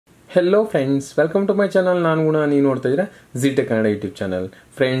Hello friends, welcome to my channel. ನಾನು ಗುಣ ನೀವು ನೋಡ್ತಾ ಇದ್ದೀರಾ ಜಿಟೆಕ್ Kannada YouTube channel.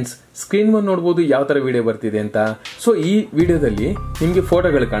 Friends, screen ಮೇಲೆ ನೋಡಬಹುದು ಯಾವ ತರ ವಿಡಿಯೋ ಬರ್ತಿದೆ ಅಂತ. ಸೊ ಈ ವಿಡಿಯೋದಲ್ಲಿ ನಿಮಗೆ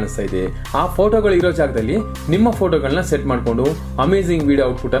ಫೋಟೋಗಳು ಕಾಣಿಸ್ತಾ ಇದೆ. ಆ ಫೋಟೋಗಳು ಇರೋ ಜಾಗದಲ್ಲಿ ನಿಮ್ಮ ಫೋಟೋಗಳನ್ನ ಸೆಟ್ ಮಾಡ್ಕೊಂಡು ಅಮೇಜಿಂಗ್ ವಿಡಿಯೋ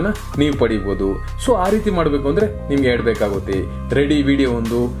ಔಟ್ಪುಟ್ ಅನ್ನ ನೀವು ಪಡೆಯಬಹುದು. ಸೊ ಆ ರೀತಿ ಮಾಡಬೇಕು ಅಂದ್ರೆ ನಿಮ್ಗೆ ಆಡ್ ಬೇಕಾಗುತ್ತೆ ರೆಡಿ ವಿಡಿಯೋ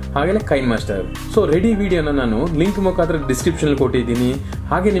ಒಂದು, ಹಾಗೆ ಕೈನ್ ಮಾಸ್ಟರ್. ಸೊ ರೆಡಿ ವಿಡಿಯೋನ ನಾನು ಲಿಂಕ್ ಮುಖಾಂತರ ಡಿಸ್ಕ್ರಿಪ್ಷನ್ ಕೊಟ್ಟಿದ್ದೀನಿ.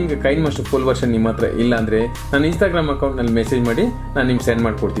 ಹಾಗೆ ನಿಮಗೆ ಕೈನ್ ಮಾಸ್ಟರ್ ಫುಲ್ ವರ್ಷನ್ ನಿಮ್ಮ ಹತ್ರ ಇಲ್ಲ ಅಂದ್ರೆ ನಾನು ಇನ್ಸ್ಟಾಗ್ರಾಮ್ ಅಕೌಂಟ್ ನಲ್ಲಿ ಮೆಸೇಜ್ ಮಾಡಿ ನಾನು ನಿಮ್ಗೆ ಸೆಂಡ್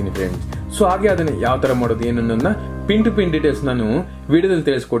ಮಾಡ್ಕೊಡ್ತೀನಿ ಫ್ರೆಂಡ್ಸ್. ಸೊ ಹಾಗೆ ಅದನ್ನ ಯಾವ ತರ ಮಾಡೋದು ಏನನ್ನ ಪಿನ್ ಟು ಪಿನ್ ಡೀಟೇಲ್ಸ್ ನಾನು ವಿಡಿಯೋದಲ್ಲಿ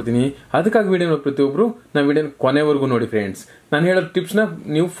ತಿಳಿಸ್ಕೊಡ್ತೀನಿ. ಅದಕ್ಕಾಗಿ ವಿಡಿಯೋ ಪ್ರತಿಯೊಬ್ರು ನಾನು ವಿಡಿಯೋ ಕೊನೆವರೆಗೂ ನೋಡಿ ಫ್ರೆಂಡ್ಸ್. ನಾನು ಹೇಳೋ ಟಿಪ್ಸ್ ನ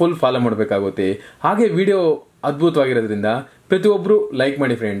ನೀವು ಫುಲ್ ಫಾಲೋ ಮಾಡಬೇಕಾಗುತ್ತೆ. ಹಾಗೆ ವಿಡಿಯೋ ಅದ್ಭುತವಾಗಿರೋದ್ರಿಂದ ಪ್ರತಿಯೊಬ್ರು ಲೈಕ್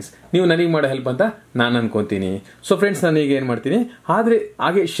ಮಾಡಿ ಫ್ರೆಂಡ್ಸ್. ನೀವು ನನಗೆ ಮಾಡೋ ಹೆಲ್ಪ್ ಅಂತ ನಾನು ಅನ್ಕೊಂತೀನಿ. ಸೊ ಫ್ರೆಂಡ್ಸ್, ನಾನು ಈಗ ಏನ್ ಮಾಡ್ತೀನಿ ಆದ್ರೆ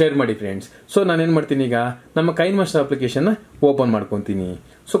ಹಾಗೆ ಶೇರ್ ಮಾಡಿ ಫ್ರೆಂಡ್ಸ್. ಸೊ ನಾನು ಏನ್ ಮಾಡ್ತೀನಿ, ಈಗ ನಮ್ಮ ಕೈನ್ master application open ಮಾಡ್ಕೊಂತೀನಿ.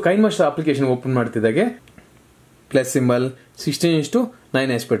 So ಕೈನ್ master application open ಮಾಡ್ತಿದ್ದಾಗೆ plus symbol 16:9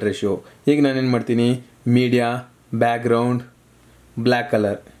 aspect ratio. ಈಗ ನಾನೇನು ಮಾಡ್ತೀನಿ, media, background, black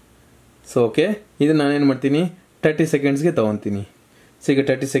colour. So okay, ಇದು ನಾನೇನು ಮಾಡ್ತೀನಿ 30 ಸೆಕೆಂಡ್ಸ್ಗೆ ತಗೊತೀನಿ. ಸೊ ಈಗ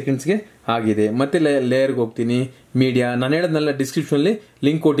 30 ಸೆಕೆಂಡ್ಸ್ಗೆ ಆಗಿದೆ. ಮತ್ತೆ ಲೇಯರ್ಗೆ ಹೋಗ್ತೀನಿ, ಮೀಡಿಯಾ. ನಾನು ಹೇಳೋದ್ನೆಲ್ಲ ಡಿಸ್ಕ್ರಿಪ್ಷನಲ್ಲಿ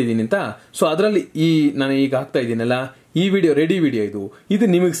ಲಿಂಕ್ ಕೊಟ್ಟಿದ್ದೀನಿ ಅಂತ. ಸೊ ಅದರಲ್ಲಿ ನಾನು ಈಗ ಹಾಕ್ತಾ ಇದ್ದೀನಲ್ಲ ಈ ವಿಡಿಯೋ ರೆಡಿ ವಿಡಿಯೋ ಇದು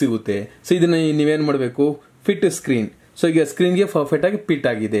ನಿಮಗೆ ಸಿಗುತ್ತೆ. ಸೊ ಇದನ್ನ ನೀವೇನು ಮಾಡಬೇಕು, ಫಿಟ್ ಸ್ಕ್ರೀನ್. ಸೊ ಈಗ ಸ್ಕ್ರೀನ್ಗೆ ಪರ್ಫೆಕ್ಟ್ ಆಗಿ ಫಿಟ್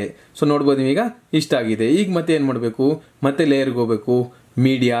ಆಗಿದೆ. ಸೊ ನೋಡ್ಬೋದು ಈಗ ಇಷ್ಟ ಆಗಿದೆ. ಈಗ ಮತ್ತೆ ಏನ್ ಮಾಡಬೇಕು, ಮತ್ತೆ ಲೇಯರ್ಗೆ ಹೋಗ್ಬೇಕು,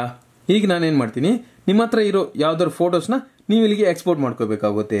 ಮೀಡಿಯಾ. ಈಗ ನಾನೇನ್ ಮಾಡ್ತೀನಿ, ನಿಮ್ಮ ಹತ್ರ ಇರೋ ಯಾವ್ದಾದ್ರು ಫೋಟೋಸ್ನ ನೀವು ಇಲ್ಲಿಗೆ ಎಕ್ಸ್ಪೋರ್ಟ್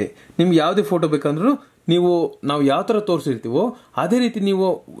ಮಾಡ್ಕೋಬೇಕಾಗುತ್ತೆ. ನಿಮ್ಗೆ ಯಾವುದೇ ಫೋಟೋ ಬೇಕಂದ್ರೂ ನಾವು ಯಾವ ತರ ತೋರಿಸಿರ್ತೀವೋ ಅದೇ ರೀತಿ ನೀವು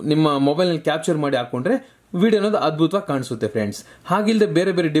ನಿಮ್ಮ ಮೊಬೈಲ್ನಲ್ಲಿ ಕ್ಯಾಪ್ಚರ್ ಮಾಡಿ ಹಾಕೊಂಡ್ರೆ ವಿಡಿಯೋ ಅನ್ನೋದು ಅದ್ಭುತವಾಗಿ ಕಾಣಿಸುತ್ತೆ ಫ್ರೆಂಡ್ಸ್. ಹಾಗಿಲ್ಲದೆ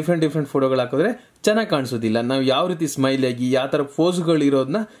ಬೇರೆ ಬೇರೆ ಡಿಫ್ರೆಂಟ್ ಫೋಟೋಗಳು ಹಾಕಿದ್ರೆ ಚೆನ್ನಾಗಿ ಕಾಣಿಸೋದಿಲ್ಲ. ನಾವು ಯಾವ ರೀತಿ ಸ್ಮೈಲ್ ಆಗಿ ಯಾವ ತರ ಪೋಸ್ಗಳು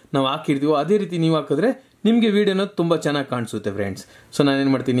ಇರೋದನ್ನ ನಾವು ಹಾಕಿರ್ತೀವೋ ಅದೇ ರೀತಿ ನೀವು ಹಾಕಿದ್ರೆ ನಿಮಗೆ ವಿಡಿಯೋ ಅನ್ನೋದು ತುಂಬಾ ಚೆನ್ನಾಗಿ ಕಾಣಿಸುತ್ತೆ ಫ್ರೆಂಡ್ಸ್. ಸೊ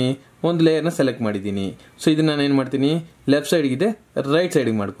ನಾನೇನು ಮಾಡ್ತೀನಿ, ಒಂದು ಲೇಯರ್ನ ಸೆಲೆಕ್ಟ್ ಮಾಡಿದ್ದೀನಿ. ಸೊ ಇದನ್ನ ನಾನೇನು ಮಾಡ್ತೀನಿ, ಲೆಫ್ಟ್ ಸೈಡ್ಗಿದೆ ರೈಟ್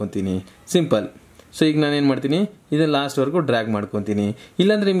ಸೈಡ್ಗೆ ಮಾಡ್ಕೊತೀನಿ, ಸಿಂಪಲ್. ಸೊ ಈಗ ನಾನೇನು ಮಾಡ್ತೀನಿ, ಇದನ್ನ ಲಾಸ್ಟ್ವರೆಗೂ ಡ್ರ್ಯಾಗ್ ಮಾಡ್ಕೊತೀನಿ.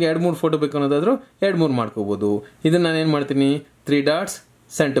 ಇಲ್ಲಾಂದ್ರೆ ನಿಮ್ಗೆ 2-3 ಫೋಟೋ ಬೇಕು ಅನ್ನೋದಾದ್ರೂ 2-3 ಮಾಡ್ಕೋಬಹುದು. ಇದನ್ನ ನಾನೇನು ಮಾಡ್ತೀನಿ, 3 ಡಾಟ್ಸ್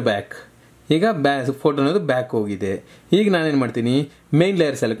ಸೆಂಟ್ ಬ್ಯಾಕ್. ಈಗ ಫೋಟೋ ಅನ್ನೋದು ಬ್ಯಾಕ್ ಹೋಗಿದೆ. ಈಗ ನಾನೇನು ಮಾಡ್ತೀನಿ, ಮೇನ್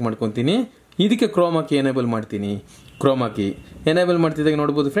ಲೇಯರ್ ಸೆಲೆಕ್ಟ್ ಮಾಡ್ಕೊತೀನಿ. ಇದಕ್ಕೆ ಕ್ರೋಮಾ ಕೀ ಎನೇಬಲ್ ಮಾಡ್ತೀನಿ. ಕ್ರೋಮಾ ಕೀ ಎನೇಬಲ್ ಮಾಡ್ತಿದ್ದಾಗ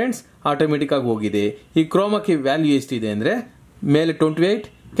ನೋಡ್ಬೋದು ಫ್ರೆಂಡ್ಸ್, ಆಟೋಮೆಟಿಕ್ ಆಗಿ ಹೋಗಿದೆ. ಈ ಕ್ರೋಮಾ ಕೀ ವ್ಯಾಲ್ಯೂ ಎಷ್ಟಿದೆ ಅಂದ್ರೆ ಮೇಲೆ 28,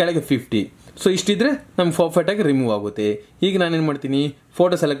 ಕೆಳಗೆ 50. ಸೊ ಇಷ್ಟಿದ್ರೆ ನಮ್ಗೆ ಪರ್ಫೆಕ್ಟ್ ಆಗಿ ರಿಮೂವ್ ಆಗುತ್ತೆ. ಈಗ ನಾನೇನು ಮಾಡ್ತೀನಿ,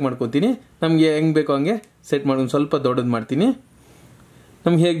 ಫೋಟೋ ಸೆಲೆಕ್ಟ್ ಮಾಡ್ಕೊತೀನಿ. ನಮಗೆ ಹೆಂಗ್ ಬೇಕೋ ಹಂಗೆ ಸೆಟ್ ಮಾಡ್ಕೊಂಡು ಸ್ವಲ್ಪ ದೊಡ್ಡದು ಮಾಡ್ತೀನಿ.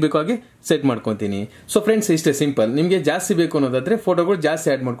 ನಮ್ಗೆ ಹೇಗೆ ಬೇಕೋ ಹಾಗೆ ಸೆಟ್ ಮಾಡ್ಕೊತೀನಿ. ಸೊ ಫ್ರೆಂಡ್ಸ್, ಇಷ್ಟೇ ಸಿಂಪಲ್. ನಿಮಗೆ ಜಾಸ್ತಿ ಬೇಕು ಅನ್ನೋದಾದ್ರೆ ಫೋಟೋಗಳು ಜಾಸ್ತಿ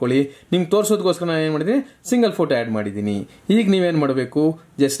ಆ್ಯಡ್ ಮಾಡ್ಕೊಳ್ಳಿ. ನಿಮ್ಗೆ ತೋರಿಸೋದಕ್ಕೋಸ್ಕರ ನಾನು ಏನು ಮಾಡಿದ್ದೀನಿ, ಸಿಂಗಲ್ ಫೋಟೋ ಆ್ಯಡ್ ಮಾಡಿದ್ದೀನಿ. ಈಗ ನೀವೇನು ಮಾಡಬೇಕು,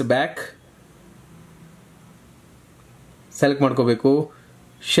 ಜಸ್ಟ್ ಬ್ಯಾಕ್ ಸೆಲೆಕ್ಟ್ ಮಾಡ್ಕೋಬೇಕು,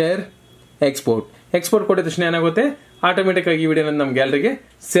 ಶೇರ್, ಎಕ್ಸ್ಪೋರ್ಟ್ ಕೊಟ್ಟಿದ ತಕ್ಷಣ ಏನಾಗುತ್ತೆ, ಆಟೋಮೆಟಿಕ್ ಆಗಿ ವಿಡಿಯೋ ನಮ್ಮ ಗ್ಯಾಲರಿಗೆ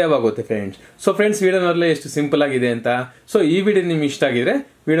ಸೇವ್ ಆಗುತ್ತೆ ಫ್ರೆಂಡ್ಸ್. ಸೊ ಫ್ರೆಂಡ್ಸ್, ವಿಡಿಯೋನಲ್ಲೇ ಎಷ್ಟು ಸಿಂಪಲ್ ಆಗಿದೆ ಅಂತ. ಸೊ ಈ ವಿಡಿಯೋ ನಿಮ್ಗೆ ಇಷ್ಟ ಆಗಿದ್ರೆ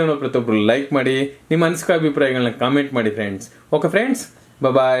ವಿಡಿಯೋನ ಪ್ರತಿಯೊಬ್ಬರು ಲೈಕ್ ಮಾಡಿ, ನಿಮ್ಮ ಅನಿಸಿಕೆ ಅಭಿಪ್ರಾಯಗಳನ್ನ ಕಾಮೆಂಟ್ ಮಾಡಿ ಫ್ರೆಂಡ್ಸ್. ಓಕೆ ಫ್ರೆಂಡ್ಸ್,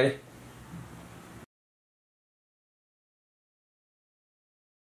 ಬಾಯ್.